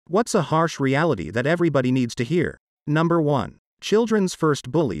What's a harsh reality that everybody needs to hear? Number 1. Children's first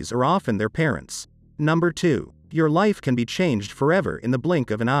bullies are often their parents. Number 2. Your life can be changed forever in the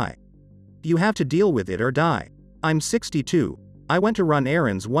blink of an eye. You have to deal with it or die. I'm 62. I went to run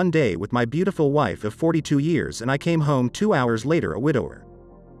errands one day with my beautiful wife of 42 years and I came home 2 hours later a widower.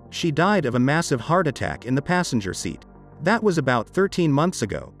 She died of a massive heart attack in the passenger seat. That was about 13 months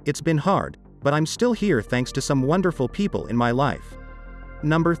ago. It's been hard, but I'm still here thanks to some wonderful people in my life.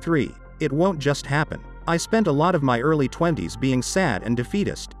 Number 3. It won't just happen. I spent a lot of my early 20s being sad and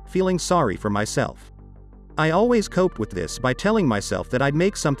defeatist, feeling sorry for myself. I always coped with this by telling myself that I'd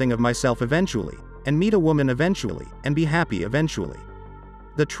make something of myself eventually, and meet a woman eventually, and be happy eventually.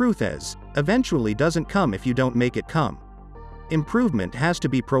 The truth is, eventually doesn't come if you don't make it come. Improvement has to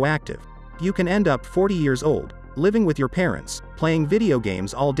be proactive. You can end up 40 years old, living with your parents, playing video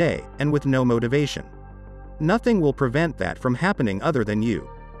games all day, and with no motivation. Nothing will prevent that from happening other than you.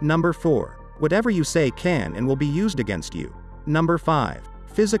 Number 4. Whatever you say can and will be used against you. Number 5.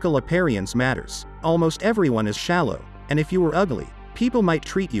 Physical appearance matters. Almost everyone is shallow, and if you were ugly, people might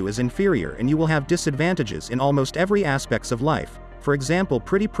treat you as inferior and you will have disadvantages in almost every aspects of life, for example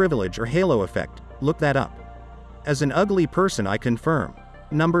pretty privilege or halo effect, look that up. As an ugly person I confirm.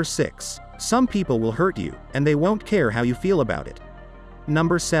 Number 6. Some people will hurt you, and they won't care how you feel about it.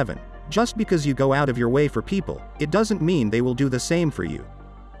 Number 7. Just because you go out of your way for people, it doesn't mean they will do the same for you.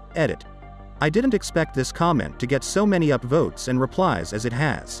 Edit. I didn't expect this comment to get so many upvotes and replies as it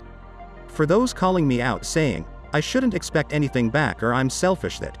has. For those calling me out saying, I shouldn't expect anything back or I'm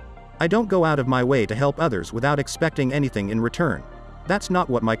selfish that I don't go out of my way to help others without expecting anything in return. That's not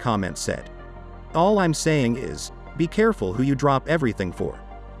what my comment said. All I'm saying is, be careful who you drop everything for.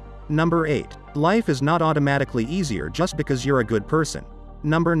 Number 8. Life is not automatically easier just because you're a good person.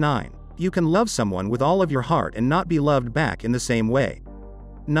 Number 9. You can love someone with all of your heart and not be loved back in the same way.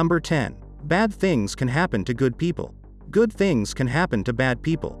 Number 10. Bad things can happen to good people. Good things can happen to bad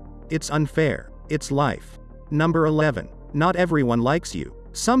people. It's unfair. It's life. Number 11. Not everyone likes you.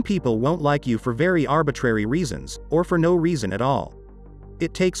 Some people won't like you for very arbitrary reasons, or for no reason at all.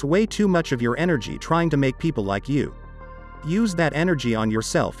 It takes way too much of your energy trying to make people like you. Use that energy on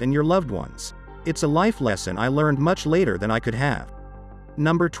yourself and your loved ones. It's a life lesson I learned much later than I could have.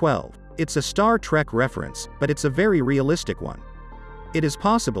 Number 12. It's a Star Trek reference, but it's a very realistic one. It is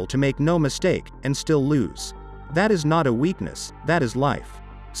possible to make no mistake and still lose. That is not a weakness, that is life.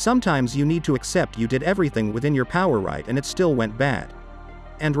 Sometimes you need to accept you did everything within your power right and it still went bad.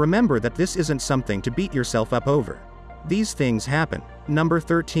 And remember that this isn't something to beat yourself up over. These things happen. Number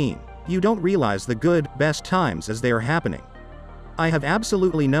 13. You don't realize the good, best times as they are happening. I have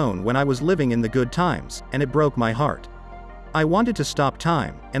absolutely known when I was living in the good times, and it broke my heart. I wanted to stop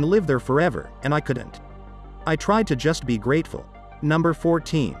time, and live there forever, and I couldn't. I tried to just be grateful. Number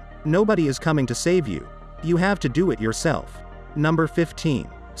 14. Nobody is coming to save you. You have to do it yourself. Number 15.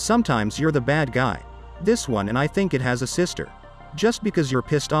 Sometimes you're the bad guy. This one and I think it has a sister. Just because you're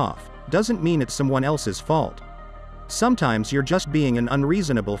pissed off, doesn't mean it's someone else's fault. Sometimes you're just being an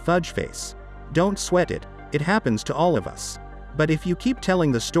unreasonable fudge face. Don't sweat it, it happens to all of us. But if you keep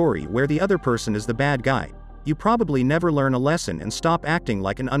telling the story where the other person is the bad guy, you probably never learn a lesson and stop acting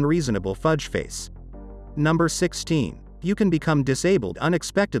like an unreasonable fudge face. Number 16. You can become disabled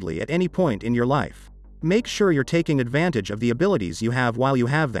unexpectedly at any point in your life. Make sure you're taking advantage of the abilities you have while you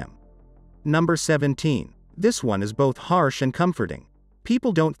have them. Number 17. This one is both harsh and comforting.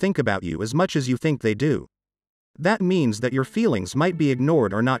 People don't think about you as much as you think they do. That means that your feelings might be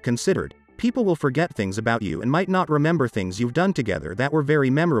ignored or not considered. People will forget things about you and might not remember things you've done together that were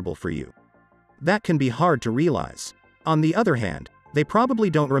very memorable for you. That can be hard to realize. On the other hand, they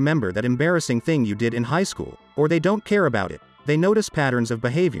probably don't remember that embarrassing thing you did in high school, or they don't care about it. They notice patterns of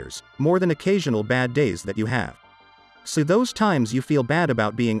behaviors, more than occasional bad days that you have. So those times you feel bad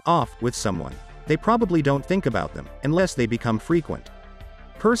about being off with someone, they probably don't think about them, unless they become frequent.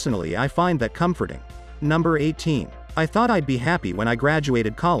 Personally, I find that comforting. Number 18. I thought I'd be happy when I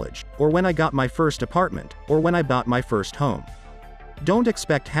graduated college, or when I got my first apartment, or when I bought my first home. Don't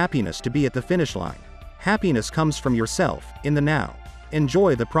expect happiness to be at the finish line. Happiness comes from yourself, in the now.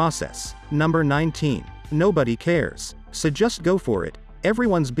 Enjoy the process. Number 19. Nobody cares. So just go for it.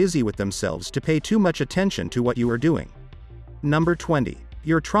 Everyone's busy with themselves to pay too much attention to what you are doing. Number 20.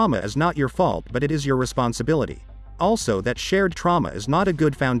 Your trauma is not your fault, but it is your responsibility. Also, that shared trauma is not a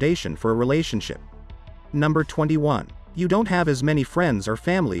good foundation for a relationship. Number 21. You don't have as many friends or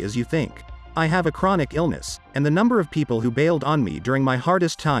family as you think. I have a chronic illness, and the number of people who bailed on me during my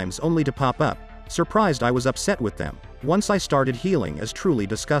hardest times only to pop up, surprised I was upset with them, once I started healing is truly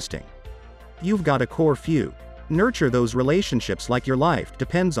disgusting. You've got a core few. Nurture those relationships like your life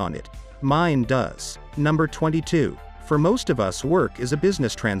depends on it. Mine does. Number 22. For most of us, work is a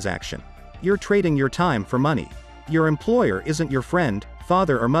business transaction. You're trading your time for money. Your employer isn't your friend,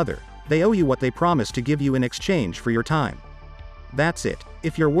 father or mother. They owe you what they promised to give you in exchange for your time. That's it.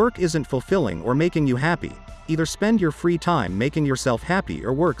 If your work isn't fulfilling or making you happy, either spend your free time making yourself happy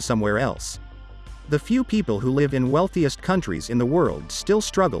or work somewhere else. The few people who live in wealthiest countries in the world still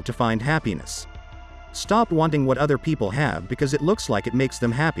struggle to find happiness. Stop wanting what other people have because it looks like it makes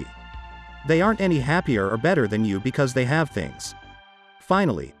them happy. They aren't any happier or better than you because they have things.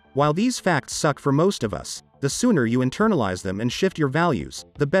 Finally, while these facts suck for most of us, the sooner you internalize them and shift your values,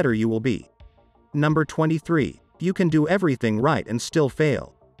 the better you will be. Number 23. You can do everything right and still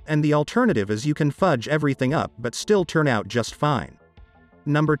fail. And the alternative is you can fudge everything up but still turn out just fine.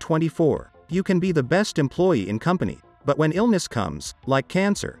 Number 24. You can be the best employee in company, but when illness comes, like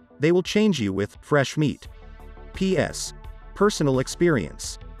cancer, they will change you with fresh meat. P.S. Personal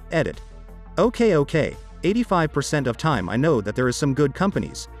experience. Edit. Okay, 85% of time I know that there is some good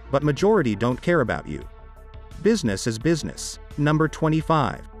companies, but majority don't care about you. Business is business. Number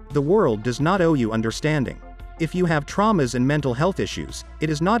 25. The world does not owe you understanding. If you have traumas and mental health issues,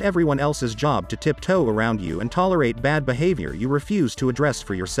 it is not everyone else's job to tiptoe around you and tolerate bad behavior you refuse to address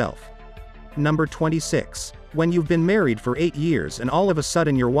for yourself. Number 26. When you've been married for 8 years and all of a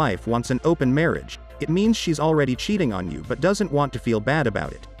sudden your wife wants an open marriage, it means she's already cheating on you but doesn't want to feel bad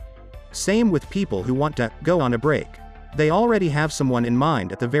about it. Same with people who want to go on a break. They already have someone in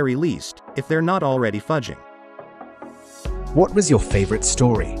mind at the very least, if they're not already fudging. What was your favorite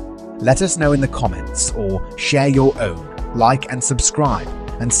story? Let us know in the comments or share your own. Like and subscribe,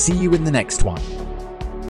 and see you in the next one.